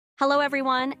Hello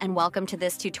everyone, and welcome to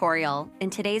this tutorial. In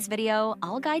today's video,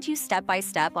 I'll guide you step by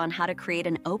step on how to create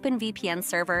an OpenVPN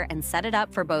server and set it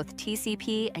up for both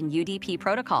TCP and UDP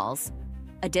protocols.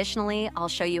 Additionally, I'll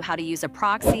show you how to use a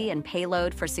proxy and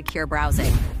payload for secure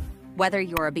browsing. Whether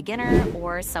you're a beginner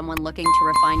or someone looking to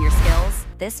refine your skills,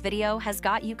 this video has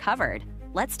got you covered.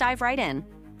 Let's dive right in.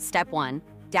 Step 1.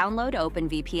 Download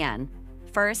OpenVPN.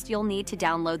 First, you'll need to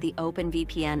download the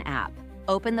OpenVPN app.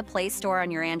 Open the Play Store on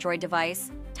your Android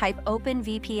device, type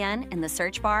OpenVPN in the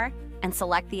search bar, and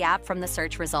select the app from the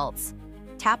search results.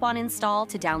 Tap on Install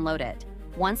to download it.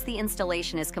 Once the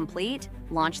installation is complete,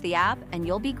 launch the app and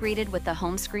you'll be greeted with the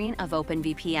home screen of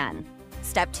OpenVPN.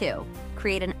 Step 2.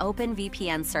 Create an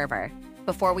OpenVPN server.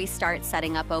 Before we start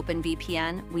setting up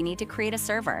OpenVPN, we need to create a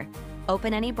server.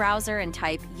 Open any browser and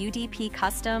type UDP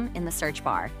Custom in the search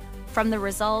bar. From the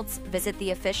results, visit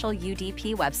the official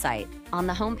UDP website. On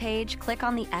the homepage, click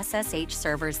on the SSH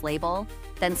servers label,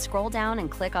 then scroll down and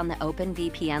click on the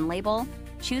OpenVPN label.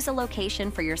 Choose a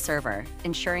location for your server,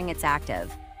 ensuring it's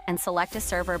active, and select a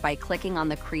server by clicking on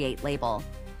the Create label.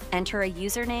 Enter a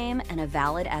username and a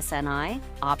valid SNI,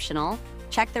 optional.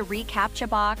 Check the reCAPTCHA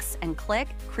box and click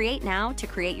Create Now to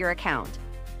create your account.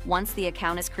 Once the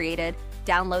account is created,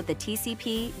 download the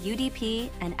TCP, UDP,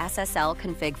 and SSL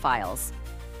config files.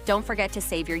 Don't forget to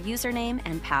save your username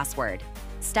and password.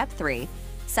 Step 3.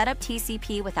 Set up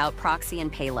TCP without proxy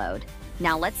and payload.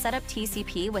 Now let's set up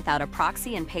TCP without a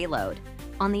proxy and payload.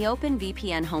 On the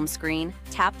OpenVPN home screen,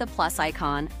 tap the plus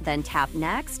icon, then tap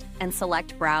Next and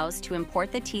select Browse to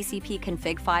import the TCP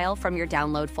config file from your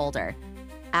download folder.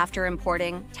 After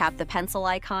importing, tap the pencil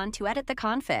icon to edit the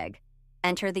config.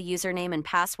 Enter the username and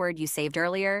password you saved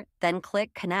earlier, then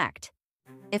click Connect.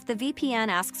 If the VPN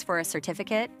asks for a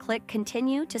certificate, click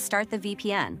Continue to start the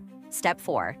VPN. Step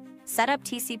 4. Set up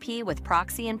TCP with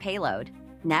proxy and payload.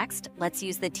 Next, let's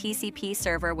use the TCP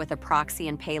server with a proxy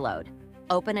and payload.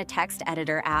 Open a text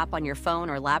editor app on your phone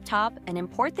or laptop and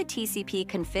import the TCP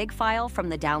config file from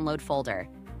the download folder.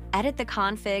 Edit the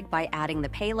config by adding the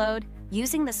payload,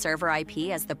 using the server IP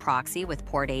as the proxy with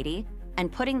port 80, and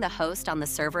putting the host on the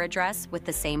server address with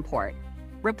the same port.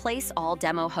 Replace all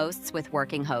demo hosts with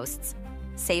working hosts.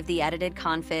 Save the edited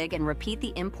config and repeat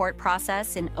the import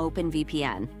process in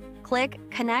OpenVPN. Click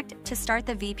Connect to start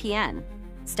the VPN.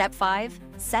 Step 5.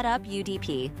 Set up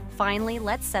UDP. Finally,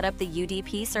 let's set up the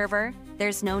UDP server.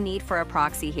 There's no need for a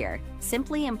proxy here.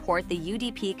 Simply import the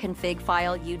UDP config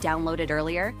file you downloaded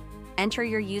earlier, enter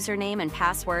your username and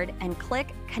password, and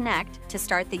click Connect to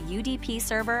start the UDP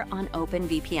server on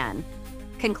OpenVPN.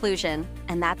 Conclusion,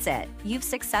 and that's it. You've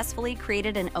successfully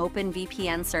created an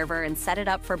OpenVPN server and set it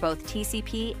up for both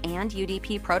TCP and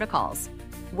UDP protocols,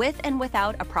 with and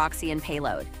without a proxy and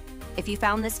payload. If you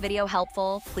found this video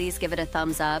helpful, please give it a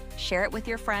thumbs up, share it with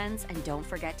your friends, and don't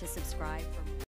forget to subscribe.